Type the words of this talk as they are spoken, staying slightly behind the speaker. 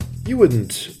You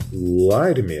wouldn't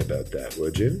lie to me about that,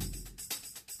 would you?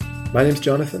 My name's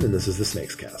Jonathan, and this is the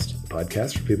Snakes Cast, a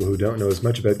podcast for people who don't know as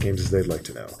much about games as they'd like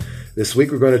to know. This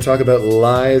week we're going to talk about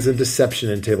lies and deception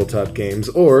in tabletop games,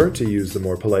 or, to use the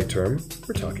more polite term,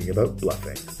 we're talking about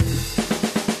bluffing.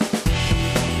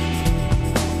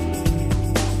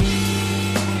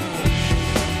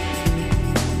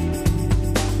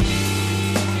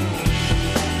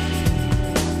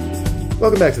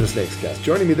 Welcome back to the Snakes Cast.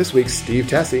 Joining me this week, Steve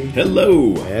Tassi.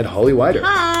 Hello. And Holly Wider.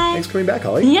 Hi. Thanks for coming back,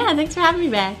 Holly. Yeah, thanks for having me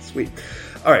back. Sweet.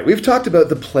 All right, we've talked about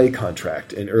the play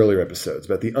contract in earlier episodes,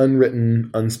 about the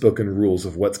unwritten, unspoken rules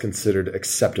of what's considered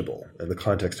acceptable in the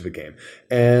context of a game.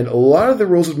 And a lot of the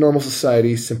rules of normal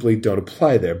society simply don't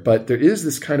apply there, but there is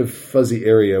this kind of fuzzy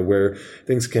area where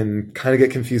things can kind of get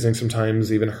confusing,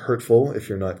 sometimes even hurtful if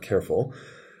you're not careful.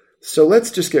 So let's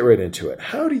just get right into it.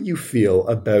 How do you feel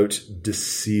about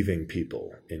deceiving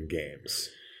people in games?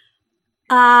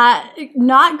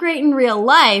 Not great in real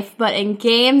life, but in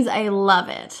games, I love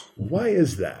it. Why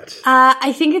is that?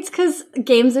 I think it's because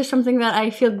games are something that I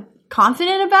feel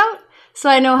confident about. So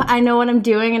I know what I'm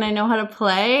doing and I know how to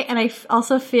play. And I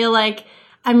also feel like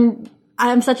I'm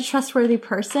such a trustworthy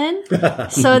person.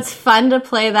 So it's fun to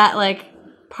play that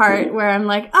part where I'm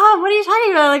like, oh, what are you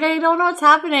talking about? I don't know what's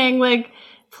happening.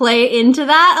 Play into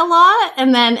that a lot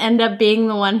and then end up being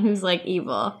the one who's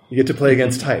evil. You get to play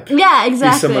against type. Yeah,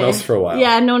 exactly. Be someone else for a while.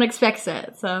 Yeah, no one expects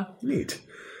it. So neat.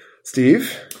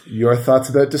 Steve, your thoughts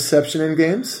about deception in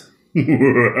games?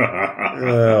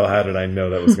 Oh, how did I know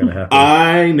that was going to happen?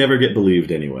 I never get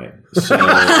believed anyway. So,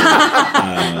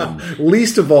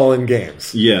 least of all in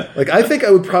games. Yeah. I think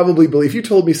I would probably believe, if you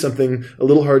told me something a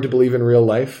little hard to believe in real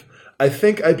life, I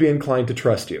think I'd be inclined to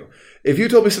trust you. If you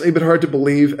told me something a bit hard to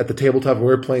believe at the tabletop and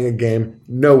we were playing a game,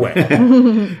 no way.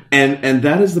 And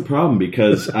that is the problem,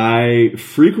 because I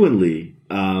frequently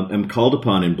am called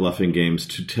upon in bluffing games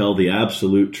to tell the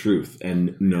absolute truth,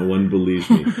 and no one believes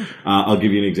me. I'll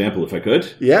give you an example if I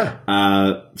could. Yeah.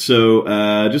 So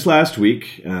just last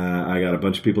week, I got a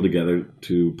bunch of people together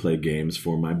to play games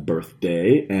for my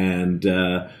birthday, and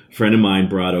a friend of mine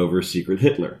brought over Secret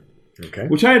Hitler. Okay.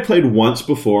 Which I had played once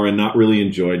before and not really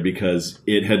enjoyed because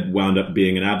it had wound up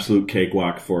being an absolute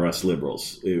cakewalk for us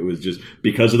liberals. It was just,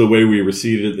 because of the way we were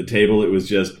seated at the table, it was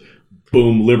just,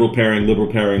 boom, liberal pairing,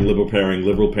 liberal pairing, liberal pairing,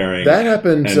 liberal pairing. That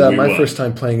happened my first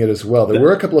time playing it as well. There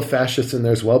were a couple of fascists in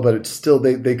there as well, but it's still,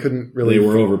 they couldn't really... They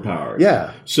were overpowered.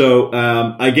 Yeah. So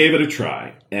I gave it a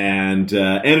try and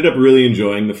ended up really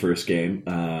enjoying the first game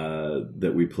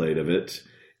that we played of it.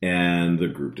 And the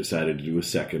group decided to do a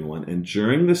second one. And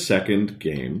during the second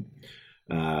game,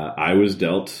 I was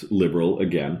dealt liberal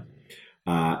again.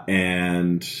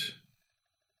 And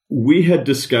we had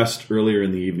discussed earlier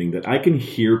in the evening that I can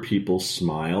hear people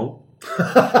smile.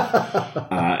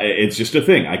 It's just a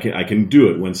thing. I can do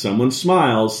it. When someone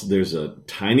smiles, there's a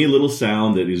tiny little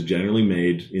sound that is generally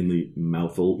made in the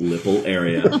mouthful, lipple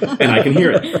area. And I can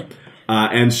hear it.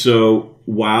 And so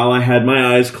while I had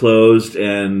my eyes closed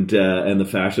and the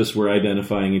fascists were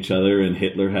identifying each other and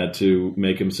Hitler had to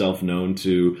make himself known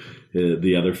to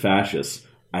the other fascists,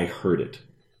 I heard it.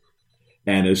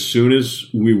 And as soon as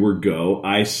we were go,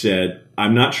 I said,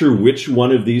 I'm not sure which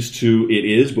one of these two it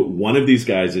is, but one of these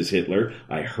guys is Hitler.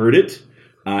 I heard it.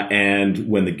 And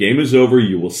when the game is over,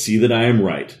 you will see that I am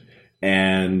right.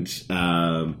 And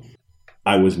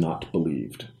I was not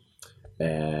believed.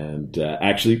 And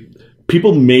actually...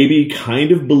 people maybe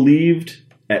kind of believed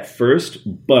at first,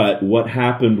 but what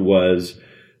happened was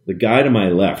the guy to my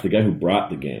left, the guy who brought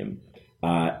the game,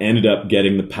 ended up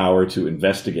getting the power to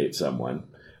investigate someone,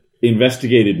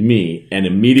 investigated me, and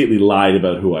immediately lied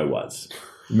about who I was.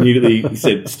 Immediately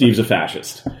said, Steve's a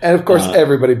fascist. And of course,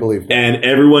 everybody believed him. And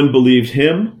everyone believed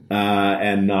him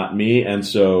and not me, and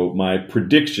so my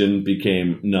prediction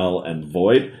became null and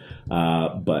void.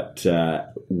 But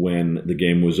when the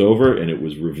game was over and it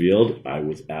was revealed, I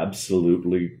was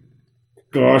absolutely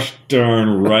gosh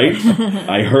darn right.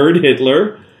 I heard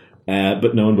Hitler,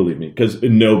 but no one believed me because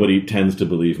nobody tends to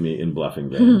believe me in bluffing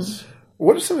games.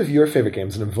 What are some of your favorite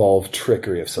games that involve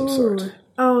trickery of some sort?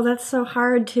 Oh, that's so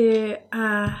hard to...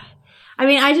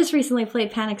 I just recently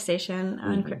played Panic Station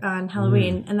on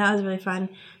Halloween, and that was really fun.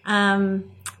 I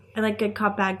like Good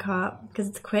Cop, Bad Cop because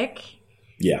it's quick.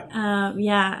 Yeah.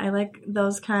 I like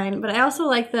those kind. But I also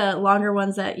like the longer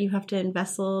ones that you have to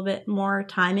invest a little bit more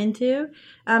time into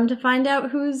to find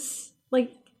out who's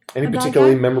any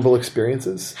particularly memorable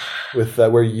experiences with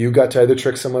where you got to either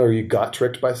trick someone or you got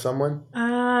tricked by someone?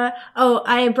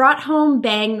 I brought home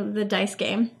Bang, the dice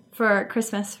game. for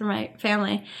Christmas for my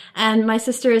family, and my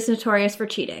sister is notorious for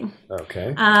cheating.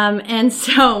 Okay. And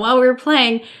so while we were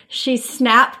playing, she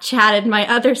Snapchatted my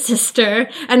other sister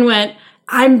and went,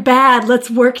 "I'm bad, let's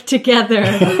work together."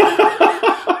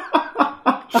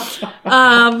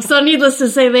 So needless to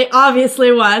say, they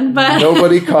obviously won, but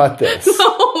nobody caught this.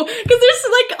 No, because there's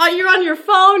like, you're on your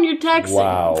phone, you're texting.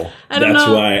 Wow. That's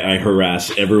why I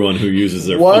harass everyone who uses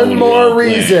their One phone. more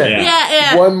reason.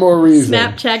 Yeah. One more reason.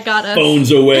 Snapchat got us.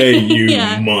 Phones away, you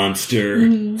monster.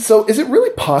 Mm-hmm. So is it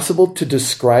really possible to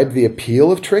describe the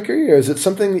appeal of trickery, or is it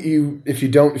something that if you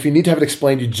need to have it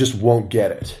explained, you just won't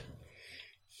get it?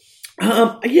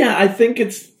 Yeah, I think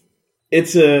it's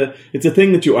a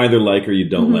thing that you either like or you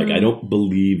don't like. I don't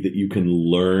believe that you can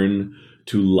learn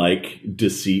to like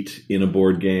deceit in a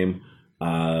board game.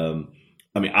 I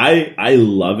mean, I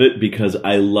love it because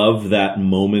I love that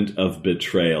moment of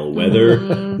betrayal,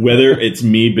 whether it's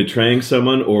me betraying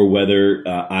someone or whether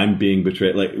I'm being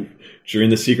betrayed. Like during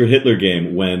the Secret Hitler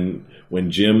game,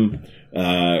 when Jim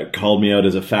called me out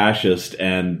as a fascist,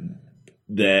 and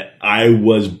that I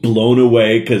was blown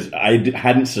away because I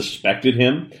hadn't suspected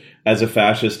him as a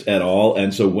fascist at all,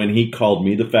 and so when he called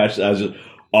me the fascist, I was just,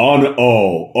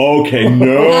 okay,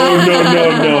 no.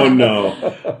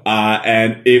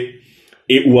 And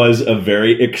it was a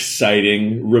very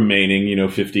exciting remaining,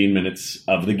 15 minutes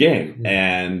of the game.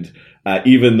 And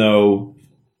even though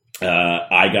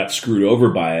I got screwed over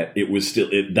by it, it was still,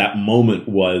 that moment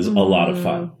was a lot of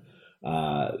fun.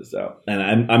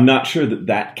 And I'm not sure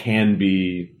that can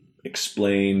be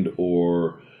explained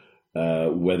or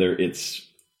whether it's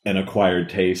an acquired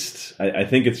taste. I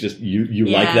think it's just you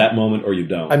like that moment or you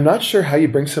don't. I'm not sure how you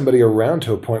bring somebody around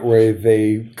to a point where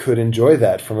they could enjoy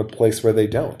that from a place where they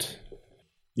don't.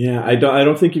 Yeah, I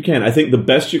don't think you can. I think the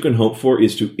best you can hope for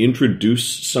is to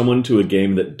introduce someone to a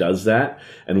game that does that,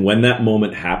 and when that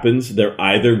moment happens, they're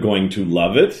either going to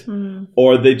love it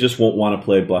or they just won't want to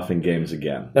play bluffing games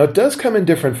again. Now, it does come in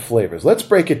different flavors. Let's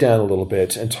break it down a little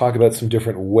bit and talk about some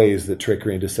different ways that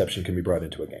trickery and deception can be brought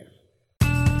into a game.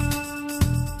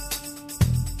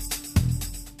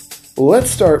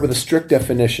 Let's start with a strict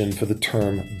definition for the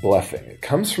term bluffing. It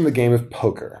comes from the game of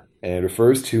poker, and it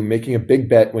refers to making a big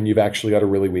bet when you've actually got a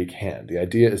really weak hand. The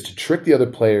idea is to trick the other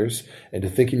players into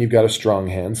thinking you've got a strong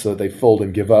hand so that they fold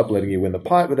and give up, letting you win the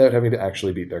pot without having to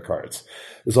actually beat their cards.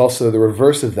 There's also the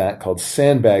reverse of that called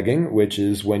sandbagging, which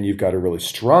is when you've got a really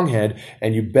strong hand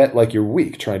and you bet like you're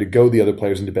weak, trying to goad the other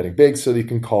players into betting big so that you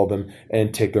can call them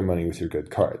and take their money with your good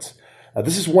cards.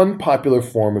 This is one popular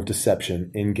form of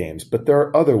deception in games, but there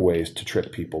are other ways to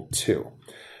trick people too.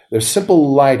 There's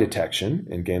simple lie detection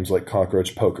in games like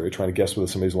cockroach poker, trying to guess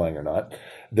whether somebody's lying or not.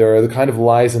 There are the kind of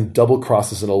lies and double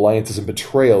crosses and alliances and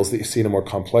betrayals that you see in a more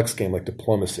complex game like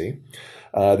diplomacy.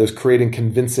 There's creating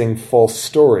convincing false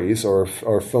stories or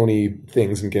phony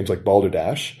things in games like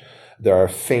Balderdash. There are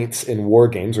feints in war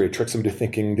games where you trick somebody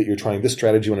thinking that you're trying this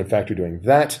strategy when in fact you're doing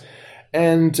that.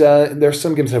 And there are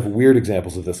some games that have weird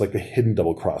examples of this, like the hidden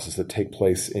double crosses that take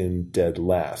place in Dead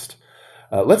Last.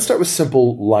 Let's start with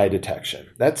simple lie detection.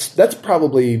 That's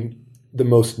probably the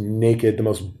most naked, the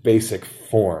most basic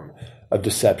form of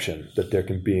deception that there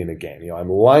can be in a game. I'm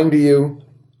lying to you,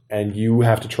 and you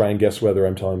have to try and guess whether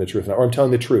I'm telling the truth or not. Or I'm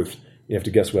telling the truth. You have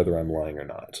to guess whether I'm lying or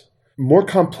not. More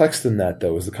complex than that,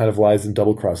 though, is the kind of lies and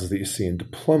double crosses that you see in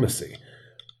diplomacy.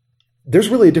 There's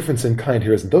really a difference in kind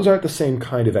here, isn't there? Those aren't the same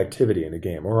kind of activity in a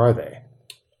game, or are they?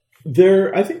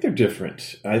 I think they're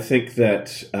different. I think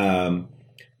that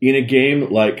in a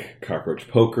game like Cockroach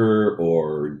Poker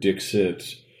or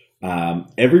Dixit,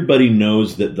 everybody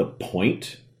knows that the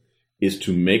point is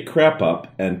to make crap up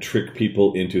and trick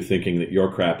people into thinking that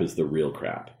your crap is the real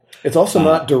crap. It's also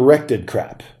not directed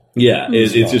crap. Yeah,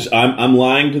 it's just I'm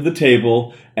lying to the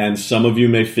table, and some of you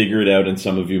may figure it out, and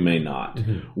some of you may not.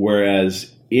 Mm-hmm.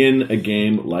 Whereas in a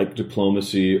game like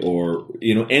diplomacy, or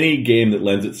any game that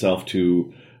lends itself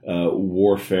to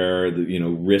warfare,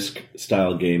 risk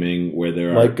style gaming, where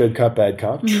there are like good cop, bad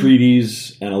cop,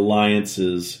 treaties and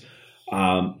alliances,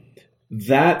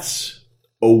 that's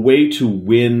a way to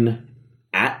win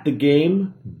at the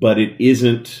game, but it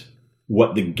isn't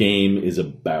what the game is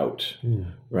about.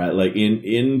 Right? Like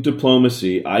in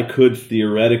diplomacy, I could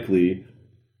theoretically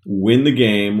win the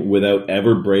game without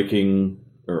ever breaking,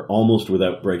 or almost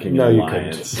without breaking an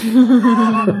alliance.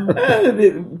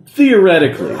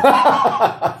 Theoretically.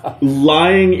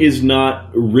 Lying is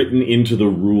not written into the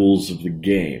rules of the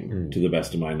game, to the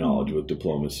best of my knowledge, with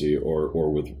diplomacy or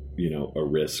with, a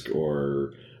risk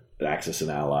or Axis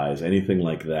and allies, anything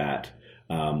like that,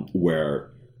 where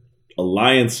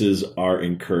alliances are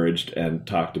encouraged and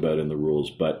talked about in the rules,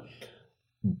 but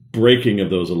breaking of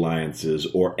those alliances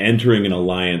or entering an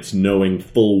alliance knowing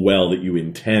full well that you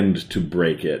intend to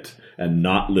break it and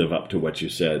not live up to what you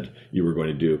said you were going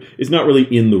to do is not really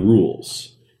in the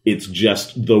rules. It's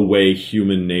just the way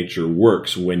human nature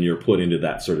works when you're put into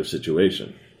that sort of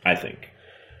situation, I think.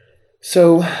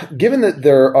 So, given that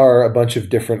there are a bunch of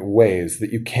different ways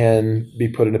that you can be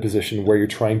put in a position where you're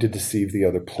trying to deceive the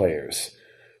other players,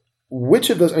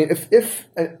 which of those, I mean, if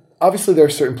obviously there are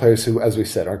certain players who, as we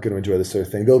said, aren't going to enjoy this sort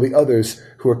of thing. There'll be others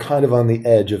who are kind of on the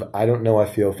edge of, I don't know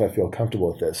if I feel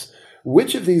comfortable with this.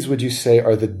 Which of these would you say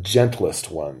are the gentlest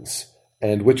ones?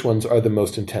 And which ones are the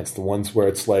most intense? The ones where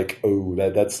it's like, oh,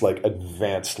 that's like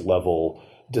advanced level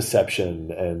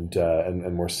deception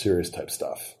and more serious type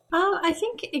stuff. I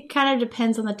think it kind of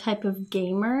depends on the type of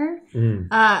gamer.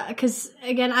 Because,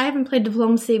 again, I haven't played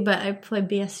Diplomacy, but I played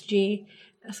BSG,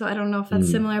 so I don't know if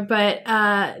that's similar. But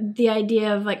the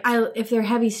idea of, like, if they're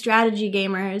heavy strategy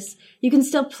gamers, you can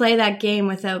still play that game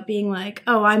without being like,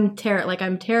 oh, I'm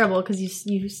terrible, because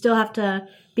you still have to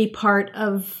be part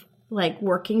of, like,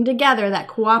 working together, that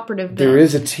cooperative bit. There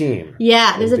is a team.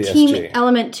 Yeah, there's a team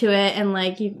element to it, and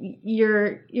like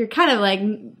you're kind of like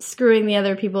screwing the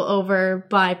other people over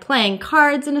by playing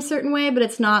cards in a certain way, but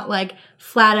it's not like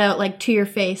flat out like to your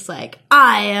face, like,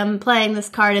 I am playing this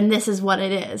card and this is what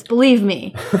it is. Believe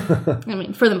me. I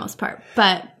mean, for the most part,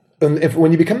 but.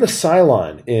 When you become the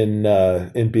Cylon in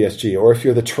BSG, or if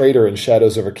you're the traitor in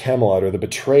Shadows over Camelot, or the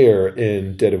betrayer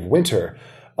in Dead of Winter,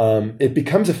 it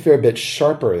becomes a fair bit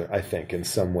sharper, I think, in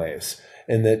some ways.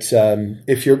 In that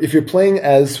if you're playing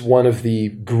as one of the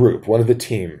group, one of the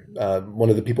team, one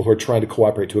of the people who are trying to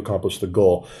cooperate to accomplish the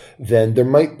goal, then there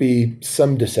might be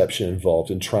some deception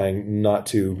involved in trying not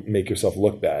to make yourself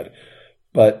look bad.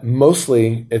 But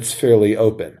mostly, it's fairly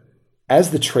open.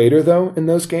 As the traitor, though, in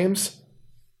those games,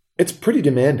 it's pretty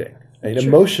demanding. And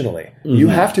emotionally, you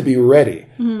have to be ready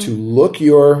to look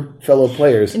your fellow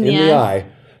players in the eye,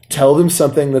 tell them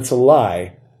something that's a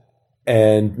lie,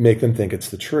 and make them think it's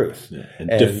the truth. Yeah, and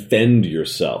defend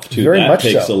yourself, too. Very that much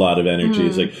takes so. a lot of energy.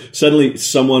 It's like suddenly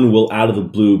someone will, out of the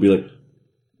blue, be like,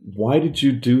 why did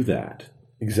you do that?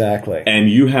 Exactly. And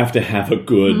you have to have a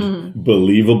good,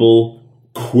 believable,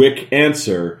 quick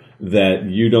answer that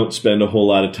you don't spend a whole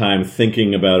lot of time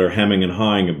thinking about or hemming and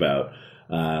hawing about.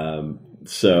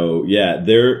 So, yeah,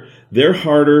 they're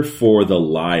harder for the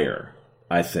liar,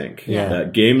 I think. Yeah.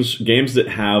 Games that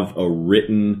have a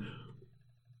written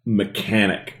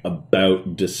mechanic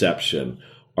about deception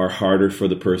are harder for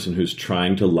the person who's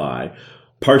trying to lie,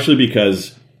 partially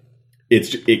because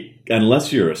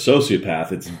unless you're a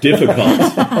sociopath, it's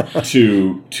difficult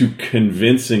to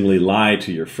convincingly lie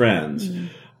to your friends.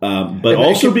 But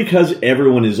also because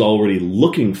everyone is already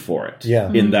looking for it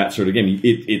in that sort of game.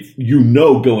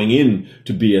 Going in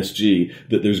to BSG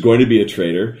that there's going to be a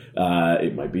traitor.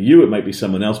 It might be you, it might be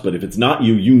someone else, but if it's not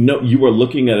you, you are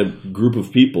looking at a group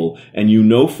of people and you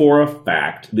know for a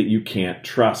fact that you can't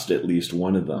trust at least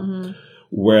one of them.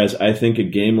 Whereas I think a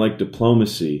game like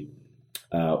Diplomacy,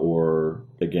 or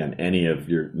again, any of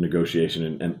your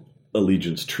negotiation and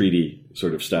allegiance treaty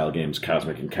sort of style games,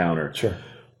 Cosmic Encounter,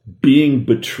 being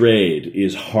betrayed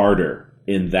is harder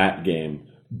in that game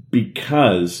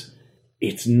because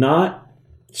it's not,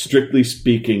 strictly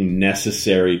speaking,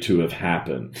 necessary to have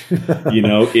happened.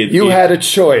 You had a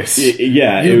choice.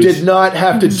 You did not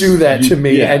have to do that to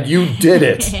me, and you did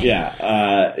it.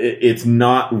 It's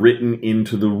not written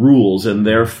into the rules, and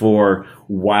therefore,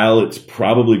 while it's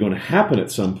probably going to happen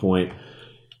at some point,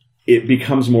 it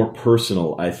becomes more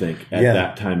personal, I think, at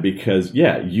that time because,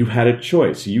 you had a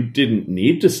choice. You didn't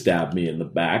need to stab me in the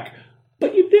back,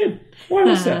 but you did. Why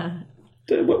was that?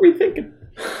 What were you thinking?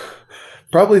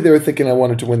 Probably they were thinking I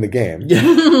wanted to win the game.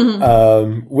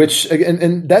 Which, again,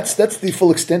 and that's the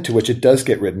full extent to which it does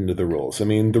get written into the rules. I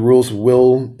mean, the rules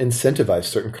will incentivize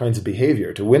certain kinds of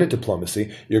behavior. To win at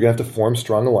Diplomacy, you're going to have to form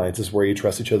strong alliances where you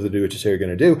trust each other to do what you say you're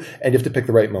going to do, and you have to pick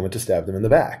the right moment to stab them in the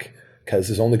back. Because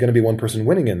there's only going to be one person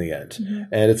winning in the end.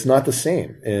 And it's not the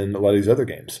same in a lot of these other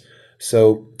games.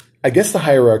 So I guess the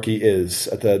hierarchy is,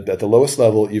 at the lowest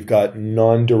level, you've got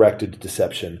non-directed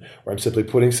deception, where I'm simply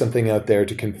putting something out there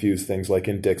to confuse things like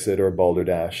in Dixit or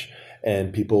Balderdash,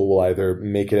 and people will either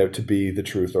make it out to be the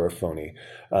truth or a phony.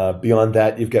 Beyond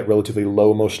that, you've got relatively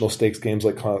low emotional stakes games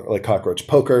like Cockroach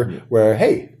Poker, where,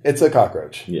 hey, it's a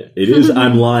cockroach. Yeah, it is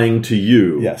I'm lying to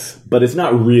you, yes, but it's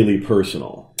not really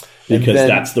personal. Because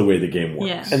that's the way the game works.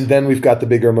 Yeah. And then we've got the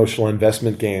bigger emotional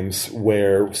investment games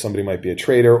where somebody might be a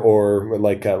traitor, or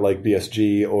like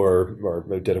BSG or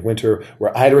Dead of Winter,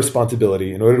 where I had a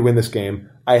responsibility. In order to win this game,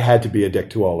 I had to be a dick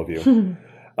to all of you.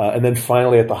 And then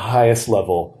finally, at the highest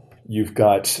level, You've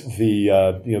got the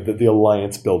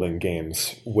alliance building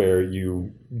games where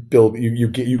you build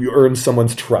you earn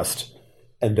someone's trust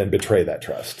and then betray that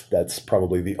trust. That's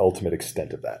probably the ultimate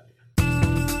extent of that.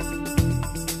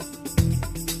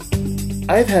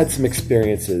 I've had some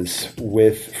experiences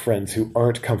with friends who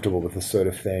aren't comfortable with this sort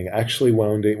of thing, actually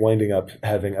winding up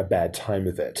having a bad time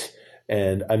with it.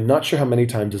 And I'm not sure how many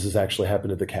times this has actually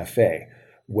happened at the cafe,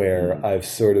 where I've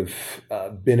sort of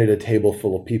been at a table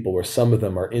full of people where some of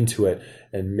them are into it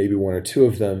and maybe one or two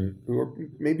of them who are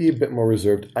maybe a bit more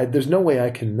reserved. There's no way I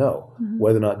can know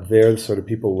whether or not they're the sort of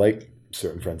people like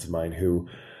certain friends of mine who,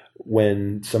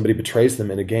 when somebody betrays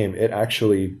them in a game, it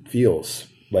actually feels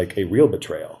like a real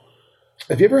betrayal.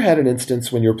 Have you ever had an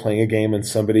instance when you were playing a game and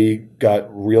somebody got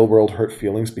real-world hurt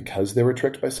feelings because they were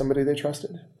tricked by somebody they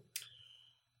trusted?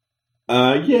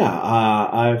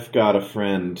 I've got a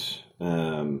friend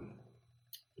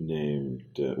named...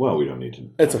 well, we don't need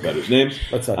to talk about his name.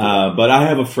 Let's not do that. But I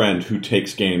have a friend who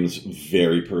takes games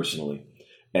very personally.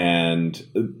 And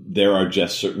there are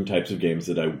just certain types of games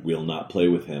that I will not play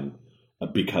with him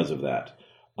because of that.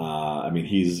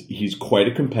 He's quite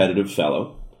a competitive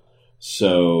fellow.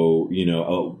 So,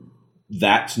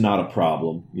 that's not a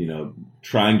problem.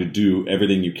 Trying to do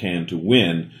everything you can to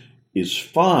win is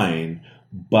fine,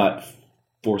 but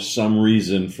for some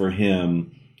reason for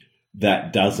him,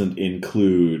 that doesn't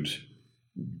include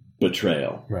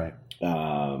betrayal. Right.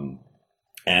 And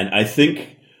I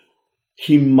think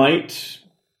he might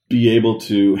be able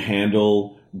to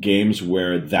handle games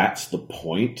where that's the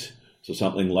point. So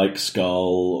something like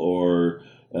Skull or...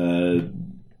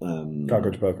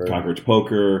 Cockroach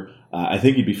Poker. I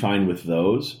think he'd be fine with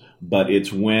those, but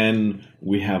it's when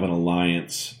we have an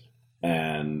alliance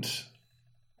and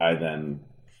I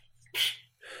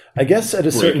guess at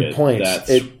a certain point,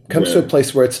 it comes to a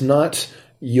place where it's not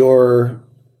your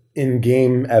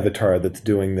in-game avatar that's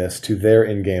doing this to their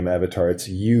in-game avatar. It's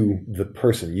you, the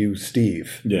person, you,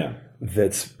 Steve,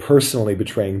 that's personally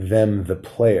betraying them, the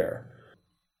player.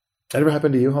 That ever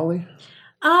happened to you, Holly?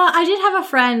 I did have a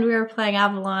friend, we were playing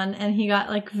Avalon, and he got,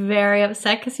 very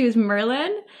upset because he was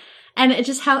Merlin. And it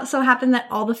just so happened that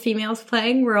all the females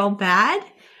playing were all bad.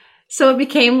 So it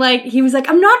became he was like,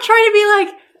 I'm not trying to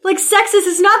be sexist,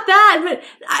 it's not that, but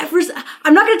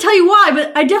I'm not going to tell you why,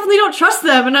 but I definitely don't trust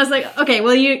them. And I was like, okay,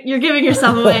 well, you're giving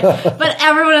yourself away. But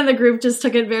everyone in the group just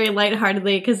took it very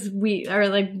lightheartedly because we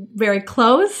are very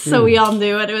close. So we all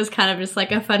knew it. It was kind of just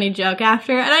a funny joke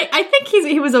after. And I think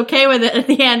he was okay with it at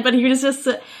the end, but he was just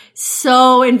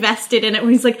so invested in it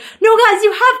when he's like, no guys,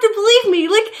 you have to believe me. You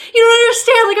don't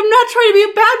understand. I'm not trying to be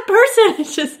a bad person.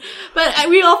 It's just, but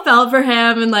we all felt for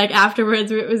him. And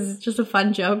afterwards it was just a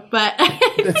fun joke, but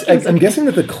I'm guessing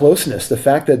that the closeness, the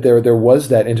fact that there was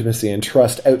that intimacy and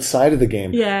trust outside of the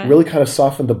game really kind of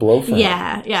softened the blow for him.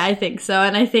 Yeah, I think so.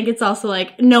 And I think it's also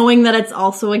knowing that it's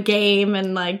also a game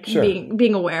and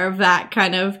being aware of that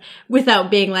kind of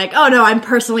without being oh no, I'm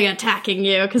personally attacking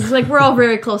you. Cause we're all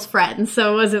very close friends.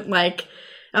 So it wasn't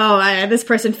this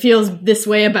person feels this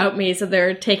way about me, so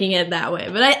they're taking it that way.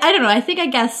 But I don't know. I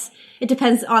guess it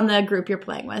depends on the group you're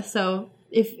playing with. So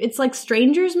if it's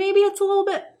strangers, maybe it's a little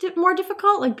bit more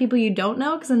difficult, people you don't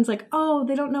know, because then it's oh,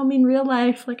 they don't know me in real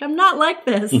life. I'm not like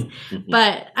this.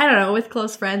 But I don't know. With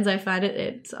close friends, I find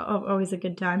it's always a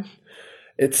good time.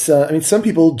 It's, some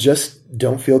people just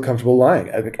don't feel comfortable lying,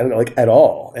 at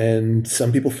all. And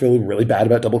some people feel really bad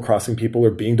about double-crossing people or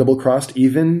being double-crossed,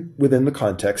 even within the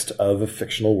context of a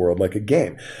fictional world like a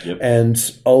game. Yep. And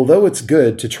although it's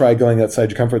good to try going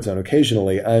outside your comfort zone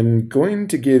occasionally, I'm going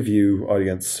to give you,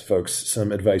 audience folks,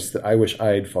 some advice that I wish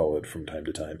I'd followed from time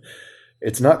to time.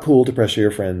 It's not cool to pressure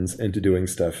your friends into doing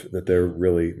stuff that they're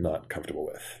really not comfortable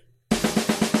with.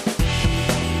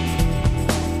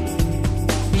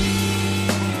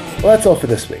 Well, that's all for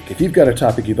this week. If you've got a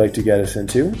topic you'd like to get us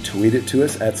into, tweet it to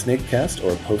us at SnakeCast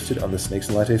or post it on the Snakes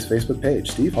and Lattes Facebook page.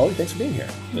 Steve, Holly, thanks for being here.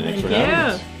 Thanks for having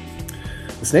us.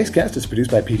 The Snakes Cast is produced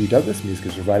by P.D. Douglas, music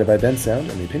is provided by Ben Sound,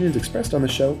 and the opinions expressed on the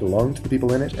show belong to the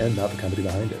people in it and not the company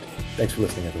behind it. Thanks for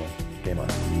listening, everyone. Game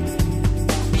on.